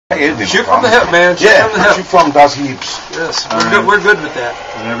Shoot from the hip, man. Shoot from the hip. Shoot from Das Heaps. Yes, we're good with that.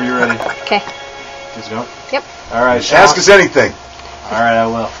 Whenever you're ready. Okay. Let's go. Yep. All right, Sean. Ask us anything. All right, I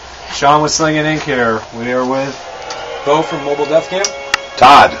will. Sean with Slinging Ink here. We are with Bo from Mobile Death Camp.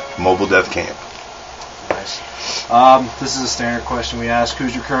 Todd, Mobile Death Camp. Nice. This is a standard question we ask.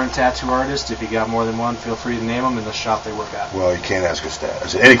 Who's your current tattoo artist? If you got more than one, feel free to name them and the shop they work at. Well, you can't ask us that. I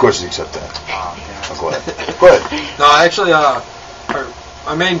said any questions except that. Okay. Go ahead. Go ahead. No, actually,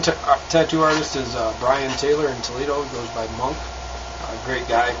 our main tattoo artist is Brian Taylor in Toledo. He goes by Monk. Great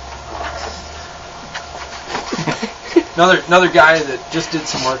guy. Another guy that just did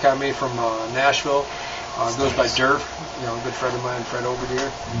some work on me from Nashville. Goes by Durf. You know, a good friend of mine, Fred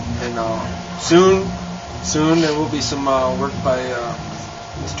Overdeer. And soon there will be some work by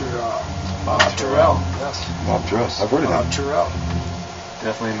Mr. Bob Terrell. Yes. Bob Terrell. I've heard of him. Bob Terrell.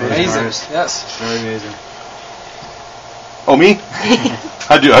 Definitely amazing artist. Yes. Very amazing. Oh, me?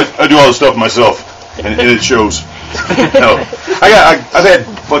 I do all the stuff myself, and it shows. No, I've had a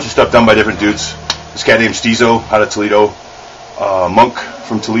bunch of stuff done by different dudes. This guy named Steezo out of Toledo, Monk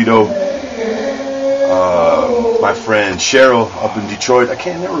from Toledo, my friend Cheryl up in Detroit. I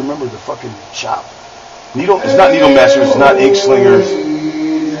can't never remember the fucking shop. It's not Needle Masters. It's not Ink Slingers.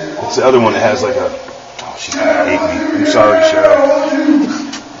 It's the other one that has like a. Oh, she's gonna hate me. I'm sorry, Cheryl.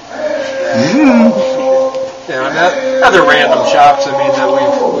 Yeah, and other random shops. I mean that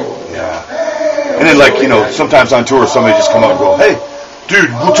we've yeah. And then sometimes on tour somebody just come up and go, "Hey, dude,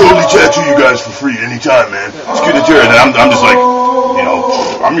 we'll totally tattoo you guys for free anytime, man. It's good to tour." And then I'm just like,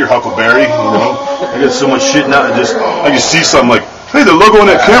 I'm your Huckleberry. I got so much shit now. I just see something like, "Hey, the logo on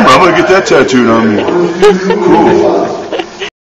that camera. I'm gonna get that tattooed on me." Cool.